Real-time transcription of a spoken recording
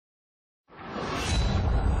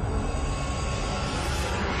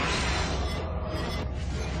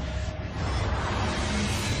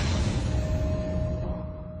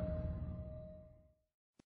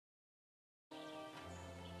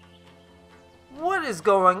What is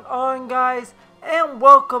going on, guys, and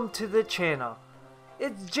welcome to the channel.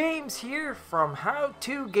 It's James here from How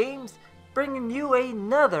To Games, bringing you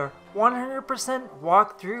another 100%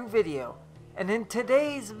 walkthrough video. And in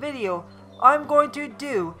today's video, I'm going to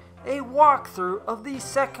do a walkthrough of the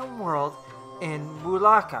second world in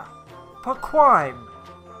Mulaka, Paquime.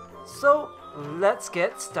 So let's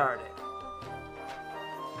get started.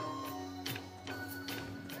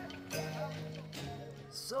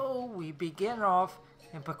 So we begin off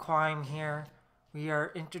in Paquime here. We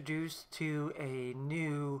are introduced to a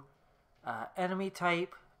new enemy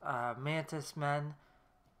type, mantis men.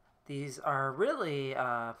 These are really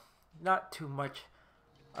not too much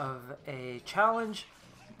of a challenge.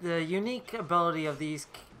 The unique ability of these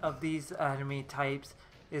enemy types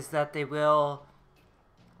is that they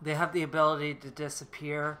have the ability to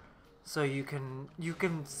disappear, so you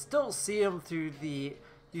can still see them through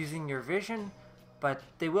using your vision, but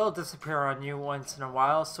they will disappear on you once in a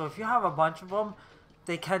while. So if you have a bunch of them,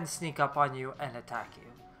 they can sneak up on you and attack you.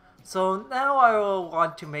 So now I will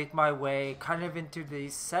want to make my way kind of into the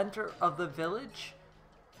center of the village,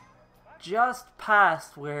 just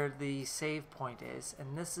past where the save point is,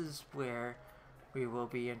 and this is where we will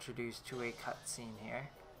be introduced to a cutscene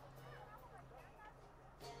here.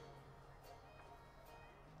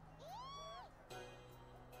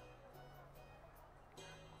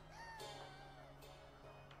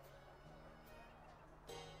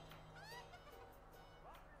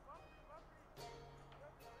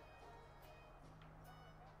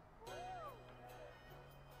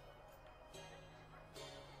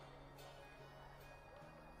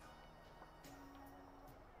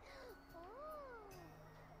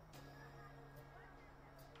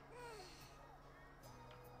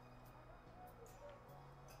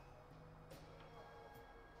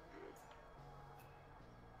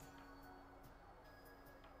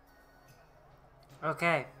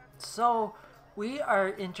 Okay, so we are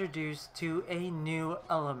introduced to a new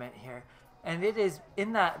element here, and it is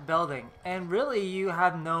in that building, and really you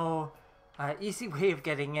have no easy way of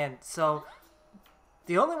getting in. So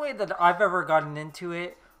the only way that I've ever gotten into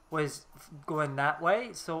it was going that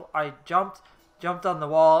way. So I jumped on the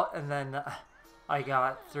wall, and then I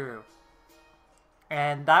got through,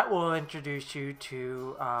 and that will introduce you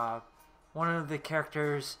to one of the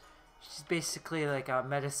characters. She's basically like a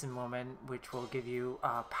medicine woman, which will give you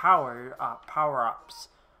power-ups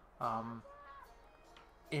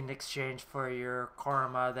in exchange for your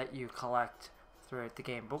karma that you collect throughout the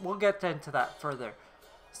game. But we'll get into that further.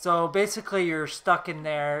 So basically you're stuck in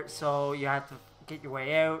there, so you have to get your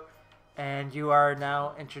way out, and you are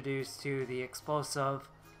now introduced to the explosive,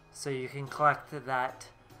 so you can collect that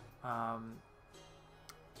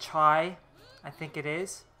chai, I think it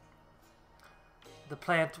is. The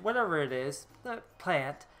plant, whatever it is, the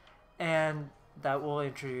plant, and that will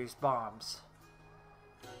introduce bombs.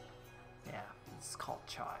 Yeah, it's called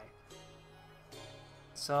chai.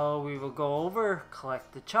 So we will go over,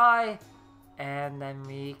 collect the chai, and then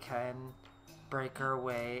we can break our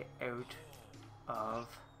way out of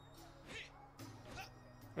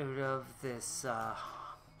this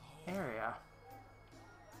area.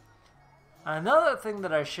 Another thing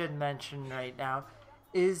that I should mention right now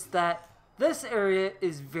is that this area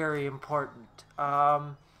is very important.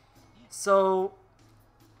 So,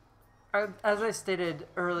 as I stated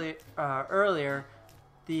earlier,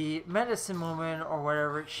 the medicine woman or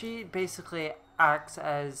whatever, she basically acts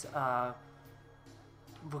as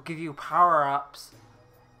will give you power-ups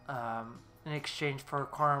in exchange for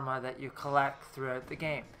karma that you collect throughout the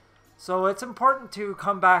game. So it's important to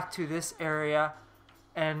come back to this area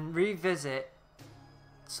and revisit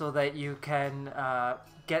so that you can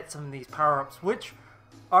get some of these power-ups, which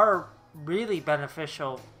are really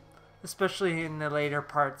beneficial, especially in the later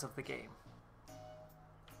parts of the game.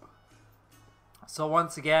 So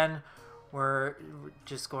once again, we're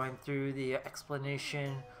just going through the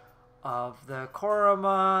explanation of the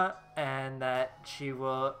karma, and that she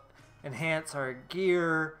will enhance our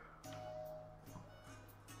gear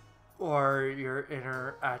or your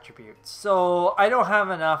inner attributes. So I don't have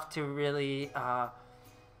enough to really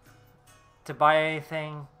to buy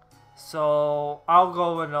anything, so I'll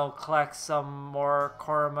go and I'll collect some more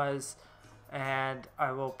karmas, and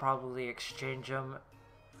I will probably exchange them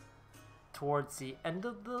towards the end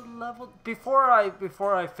of the level. Before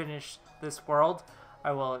I finish this world,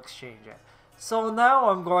 I will exchange it. So now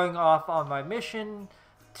I'm going off on my mission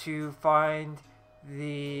to find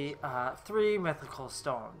the 3 mythical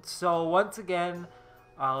stones. So once again,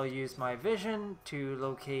 I'll use my vision to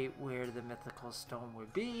locate where the mythical stone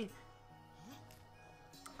would be.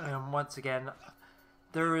 And once again,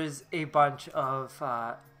 there is a bunch of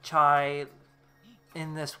chai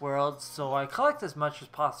in this world, so I collect as much as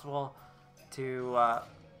possible to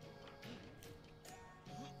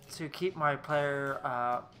keep my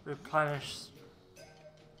player replenished.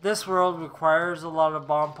 This world requires a lot of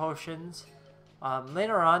bomb potions.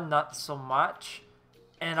 Later on, not so much,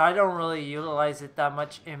 and I don't really utilize it that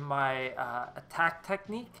much in my attack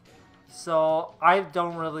technique, so I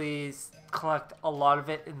don't really collect a lot of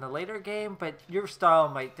it in the later game, but your style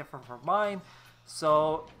might differ from mine,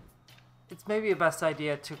 so it's maybe a best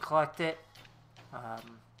idea to collect it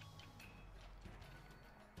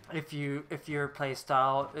if your play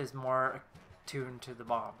style is more tuned to the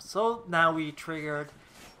bombs. So now we triggered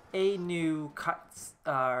a new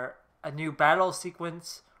a new battle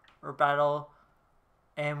sequence or battle,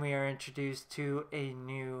 and we are introduced to a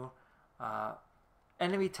new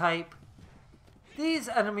enemy type. These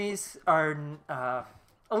enemies are a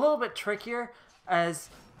little bit trickier as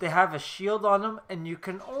they have a shield on them, and you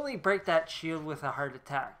can only break that shield with a hard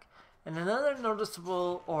attack. And another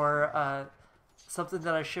noticeable or something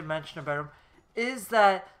that I should mention about them is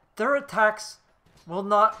that their attacks will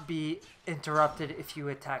not be interrupted if you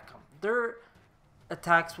attack them. Their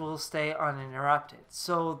attacks will stay uninterrupted,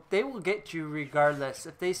 so they will get you regardless.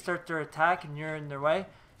 If they start their attack and you're in their way,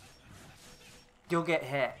 you'll get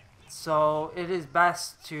hit. So it is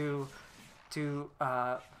best to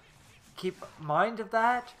keep mind of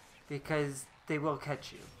that, because they will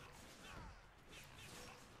catch you.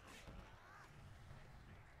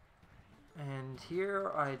 And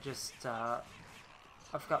here I just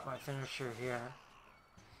I've got my finisher here.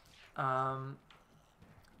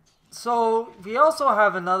 So we also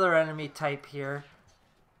have another enemy type here.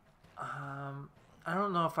 I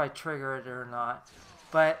don't know if I trigger it or not,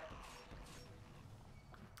 but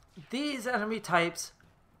these enemy types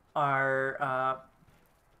are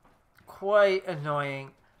quite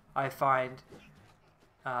annoying, I find.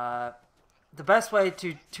 The best way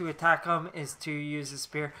to attack them is to use a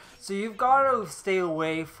spear. So you've got to stay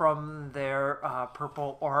away from their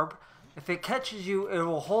purple orb. If it catches you, it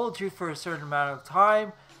will hold you for a certain amount of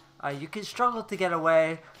time. You can struggle to get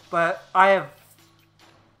away, but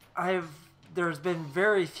there's been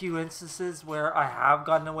very few instances where I have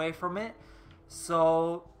gotten away from it.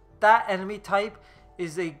 So that enemy type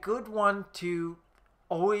is a good one to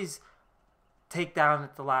always take down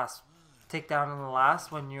at the last. Take down in the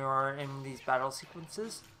last when you're in these battle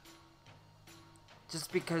sequences,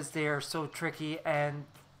 just because they are so tricky, and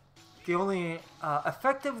the only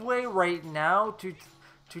effective way right now to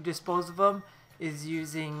dispose of them is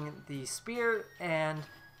using the spear, and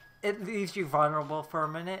it leaves you vulnerable for a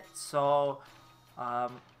minute. So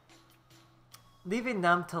leaving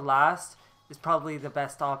them to last is probably the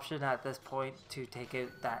best option at this point to take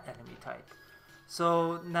out that enemy type.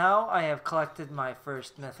 So now I have collected my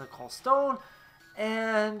first mythical stone,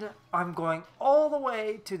 and I'm going all the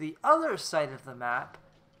way to the other side of the map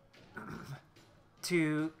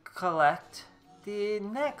to collect the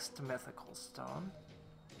next mythical stone.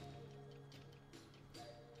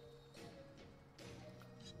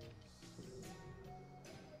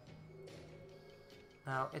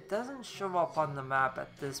 Now it doesn't show up on the map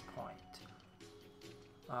at this point.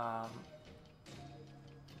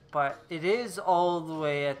 But it is all the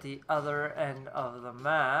way at the other end of the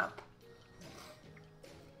map.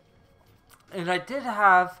 And I did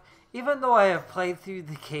have, even though I have played through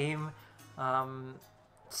the game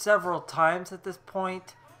several times at this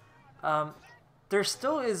point, there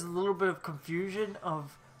still is a little bit of confusion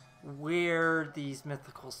of where these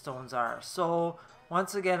mythical stones are. So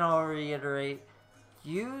once again, I'll reiterate,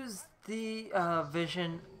 use the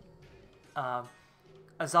vision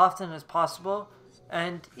as often as possible.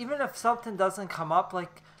 And even if something doesn't come up,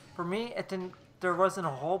 like for me, there wasn't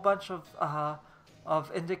a whole bunch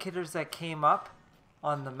of indicators that came up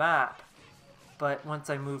on the map. But once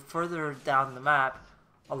I moved further down the map,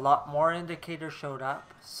 a lot more indicators showed up.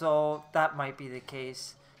 So that might be the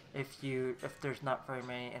case if there's not very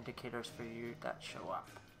many indicators for you that show up.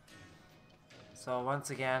 So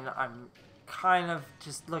once again, I'm kind of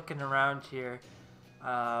just looking around here.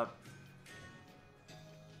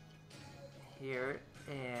 Here,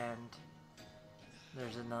 and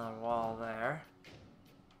there's another wall there,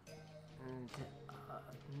 and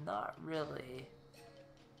not really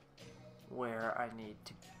where I need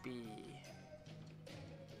to be.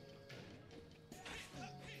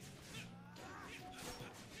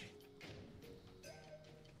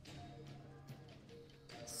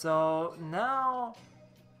 So now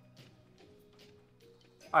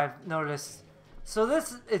I've noticed, so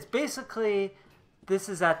this is basically, this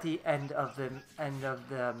is at the end of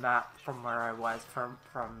the map from where I was from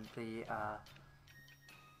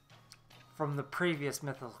from the previous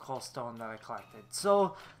mythical stone that I collected.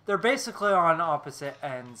 So they're basically on opposite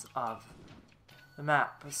ends of the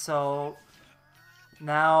map. So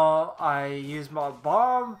now I use my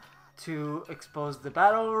bomb to expose the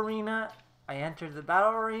battle arena. I enter the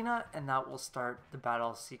battle arena, and that will start the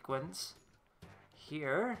battle sequence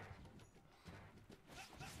here.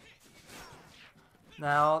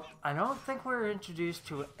 Now, I don't think we're introduced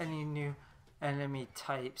to any new enemy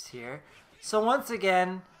types here. So once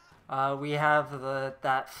again, we have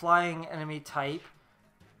that flying enemy type,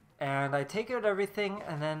 and I take out everything,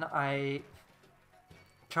 and then I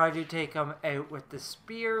try to take them out with the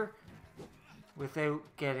spear without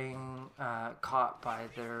getting caught by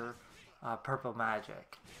their purple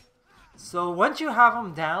magic. So once you have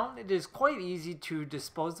them down, it is quite easy to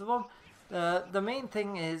dispose of them. The main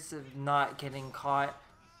thing is not getting caught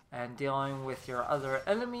and dealing with your other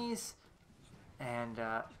enemies and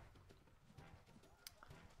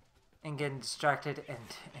getting distracted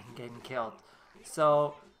and getting killed.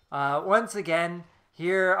 So once again,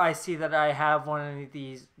 here I see that I have one of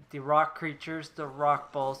the rock creatures, the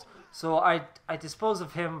rock bulls. So I dispose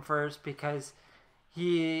of him first because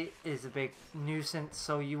he is a big nuisance,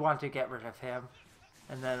 so you want to get rid of him.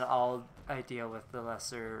 And then I deal with the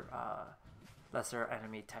lesser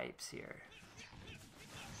enemy types here.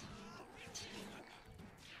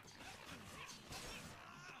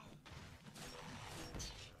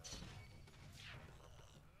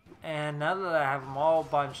 And now that I have them all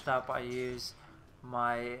bunched up, I use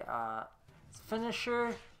my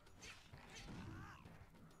finisher.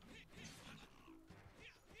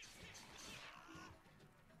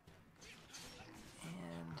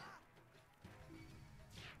 And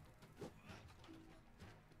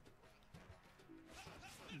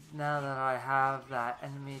now that I have that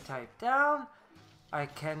enemy type down, I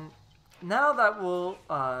can, now that will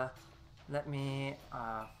let me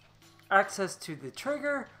access to the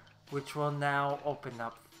trigger, which will now open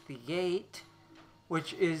up the gate,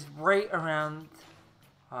 which is right around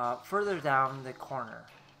further down the corner.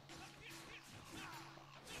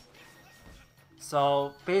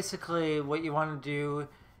 So basically what you want to do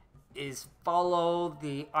is follow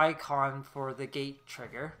the icon for the gate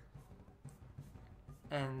trigger,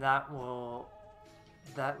 and that will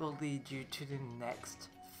lead you to the next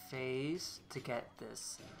phase to get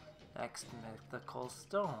this next mythical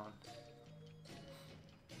stone.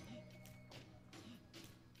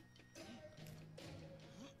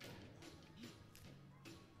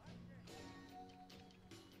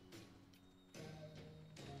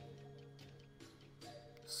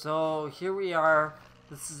 So here we are.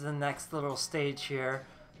 This is the next little stage here.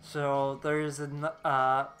 So there's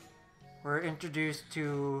we're introduced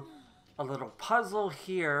to a little puzzle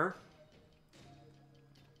here.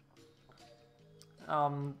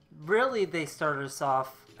 Really, they start us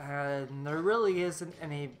off, and there really isn't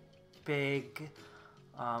any big,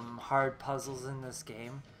 hard puzzles in this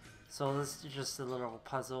game. So this is just a little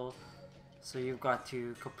puzzle. So you've got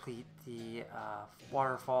to complete the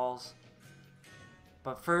waterfalls.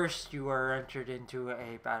 But first, you are entered into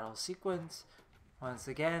a battle sequence once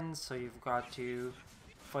again, so you've got to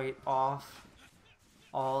fight off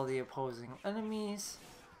all the opposing enemies.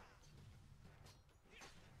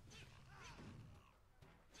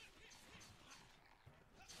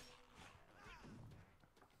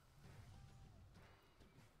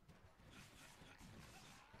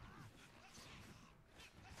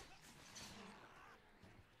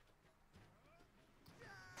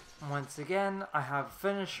 Once again, I have a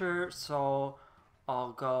finisher, so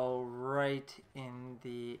I'll go right in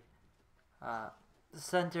the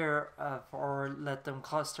center of, or let them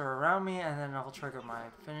cluster around me, and then I'll trigger my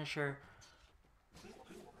finisher.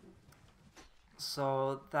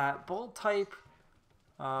 So that bull type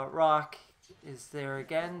rock is there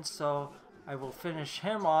again, so I will finish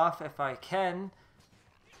him off if I can.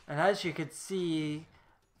 And as you can see,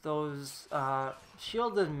 those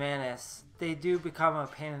shielded menace, they do become a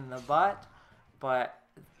pain in the butt, but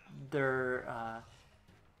they're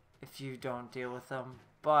if you don't deal with them,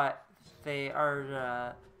 but they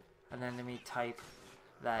are an enemy type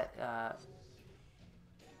that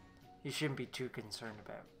you shouldn't be too concerned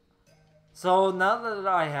about. So now that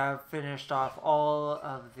I have finished off all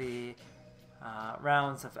of the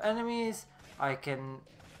rounds of enemies, I can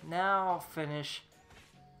now finish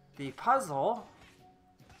the puzzle,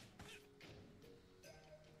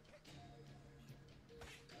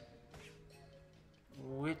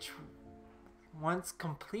 which once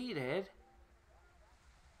completed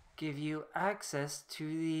give you access to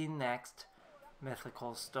the next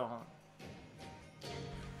mythical stone.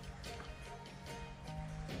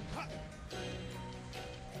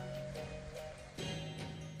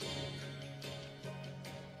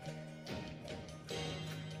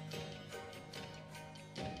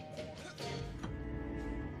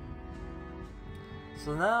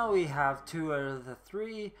 So now we have 2 out of the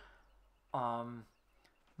 3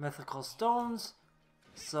 mythical stones.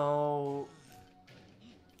 So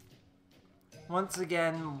once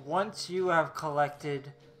again, once you have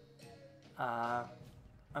collected a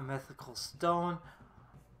mythical stone,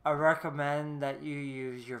 I recommend that you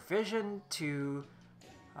use your vision to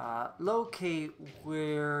locate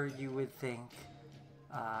where you would think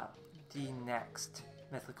the next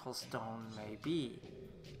mythical stone may be.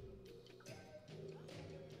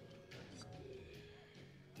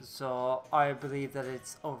 So I believe that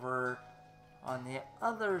it's over on the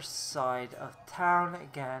other side of town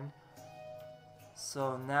again.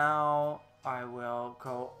 So now I will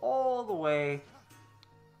go all the way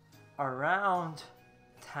around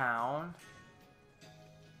town.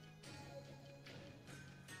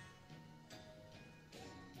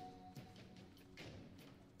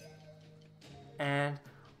 And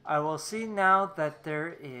I will see now that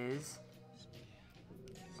there is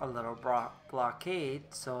a little blockade.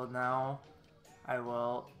 So now I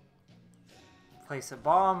will place a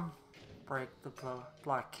bomb, break the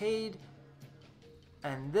blockade,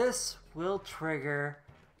 and this will trigger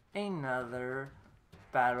another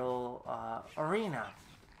battle arena.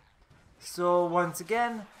 So once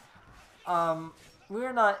again,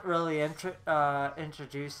 we're not really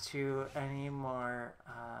introduced to any more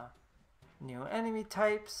new enemy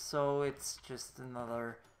types, so it's just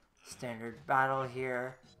another standard battle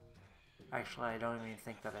here. Actually, I don't even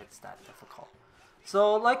think that it's that difficult.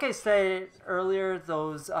 So like I said earlier,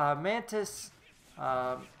 those mantis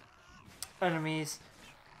enemies,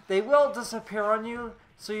 they will disappear on you,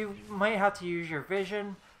 so you might have to use your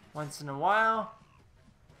vision once in a while.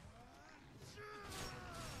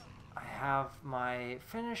 I have my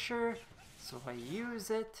finisher, so I use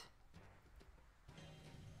it.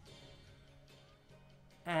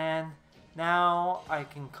 And now I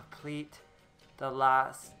can complete the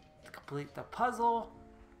puzzle,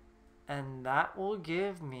 and that will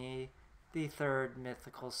give me the 3rd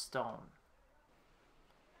mythical stone.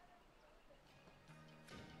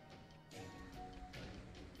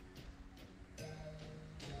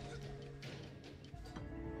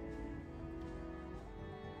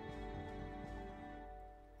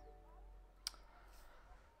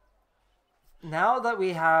 Now that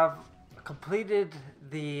we have completed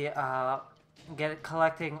the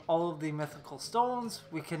collecting all of the mythical stones,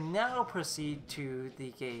 we can now proceed to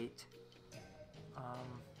the gate.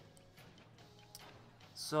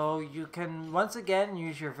 So you can once again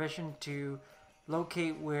use your vision to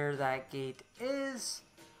locate where that gate is.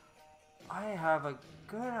 I have a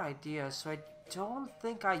good idea, so I don't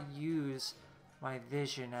think I use my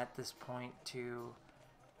vision at this point to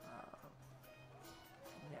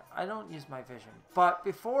I don't use my vision. But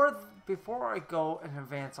before I go and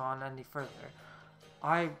advance on any further,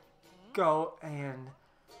 I go and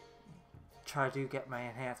try to get my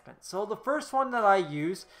enhancement. So the first one that I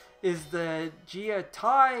use is the Gia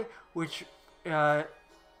Tai, which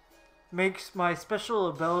makes my special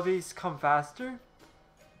abilities come faster.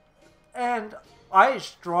 And I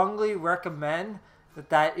strongly recommend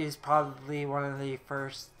that is probably one of the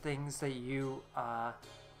first things that you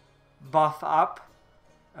buff up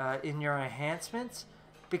in your enhancements,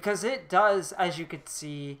 because it does, as you could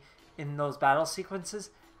see in those battle sequences,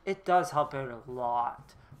 it does help out a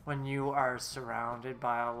lot when you are surrounded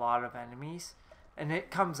by a lot of enemies, and it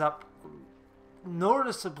comes up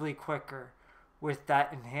noticeably quicker with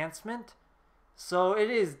that enhancement. So it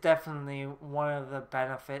is definitely one of the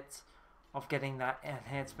benefits of getting that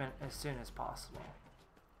enhancement as soon as possible.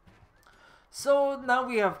 So now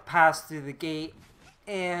we have passed through the gate,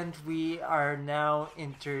 and we are now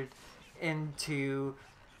entered into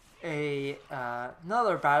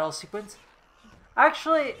another battle sequence.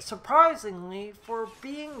 Actually, surprisingly, for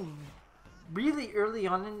being really early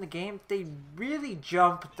on in the game, they really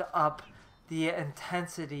jumped up the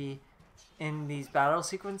intensity in these battle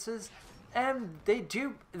sequences. And they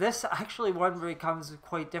do, this actually one becomes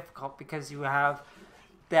quite difficult because you have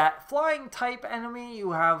that flying type enemy,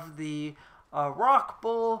 you have the rock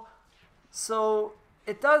bull, so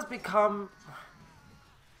it does become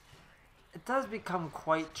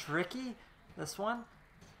quite tricky, this one.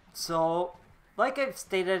 So like I've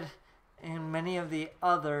stated in many of the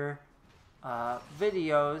other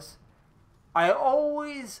videos, I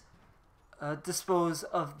always dispose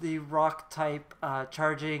of the rock type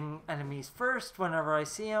charging enemies first whenever I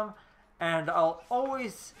see them, and I'll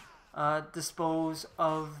always dispose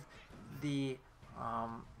of the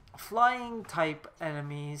flying type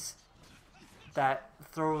enemies that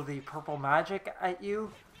throw the purple magic at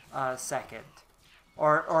you second,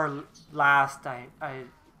 or last. I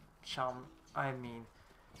mean,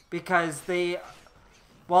 because they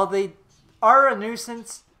while they are a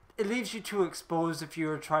nuisance, it leaves you too exposed if you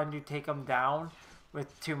are trying to take them down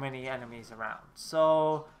with too many enemies around.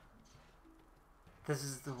 So this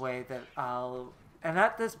is the way that I'll... And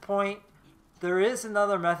at this point, there is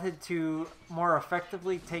another method to more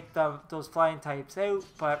effectively take those flying types out,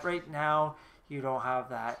 but right now you don't have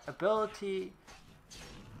that ability.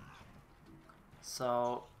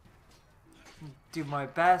 So do my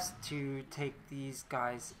best to take these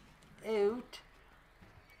guys out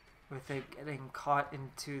without getting caught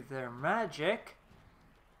into their magic.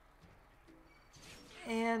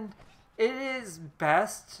 And it is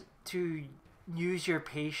best to use your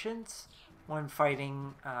patience when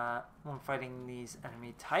fighting these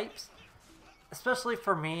enemy types. Especially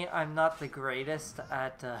for me, I'm not the greatest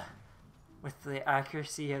at with the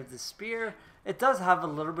accuracy of the spear. It does have a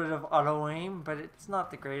little bit of auto aim, but it's not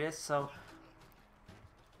the greatest. So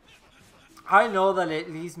I know that it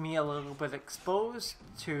leaves me a little bit exposed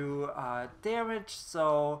to damage.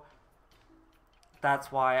 So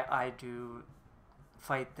that's why I do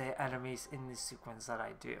fight the enemies in the sequence that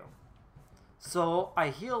I do. So I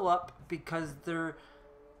heal up because there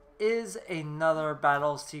is another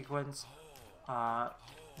battle sequence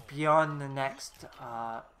beyond the next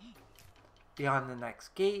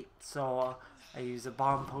gate. So I use a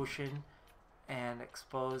bomb potion and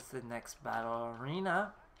expose the next battle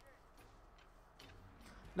arena.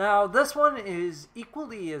 Now this one is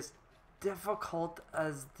equally as difficult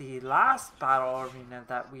as the last battle arena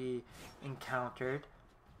that we encountered.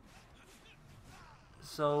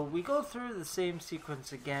 So we go through the same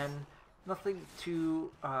sequence again. Nothing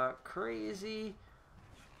too crazy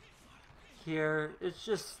here. It's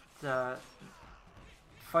just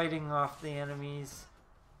fighting off the enemies.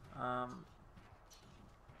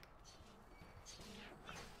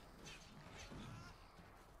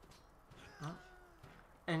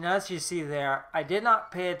 And as you see there, I did not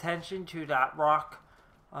pay attention to that rock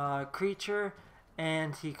creature,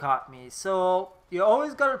 and he caught me. So you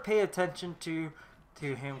always got to pay attention to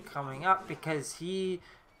him coming up, because he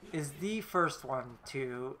is the first one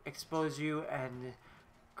to expose you and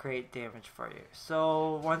create damage for you.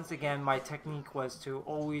 So once again, my technique was to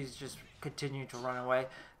always just continue to run away.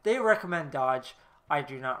 They recommend dodge. I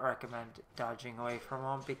do not recommend dodging away from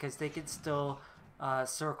them, because they can still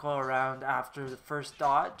circle around after the first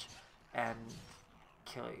dodge and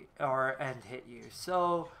kill you and hit you.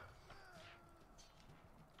 So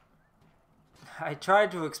I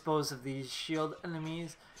tried to expose of these shield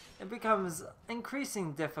enemies. It becomes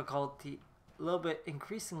increasingly difficult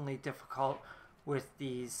with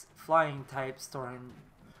these flying types throwing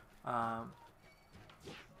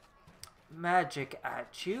magic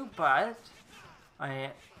at you, but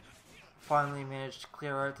I finally managed to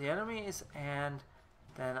clear out the enemies, and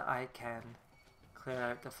then I can clear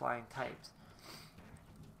out the flying types.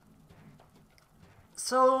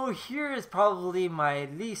 So here is probably my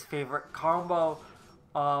least favorite combo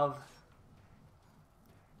of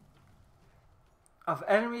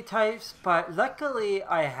enemy types, but luckily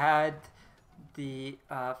I had the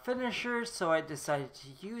finisher, so I decided to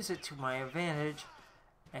use it to my advantage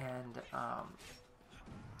and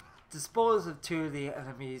dispose of two of the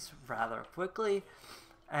enemies rather quickly.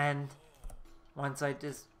 And once I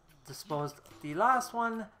disposed of the last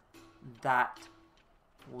one, that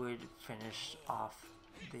would finish off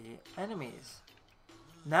the enemies.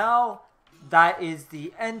 Now that is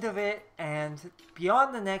the end of it, and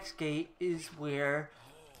beyond the next gate is where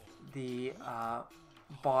the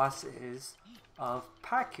boss is of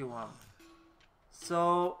Paquime.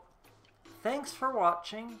 So thanks for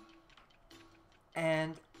watching,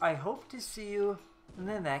 and I hope to see you in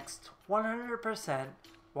the next 100%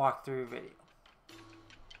 walkthrough video.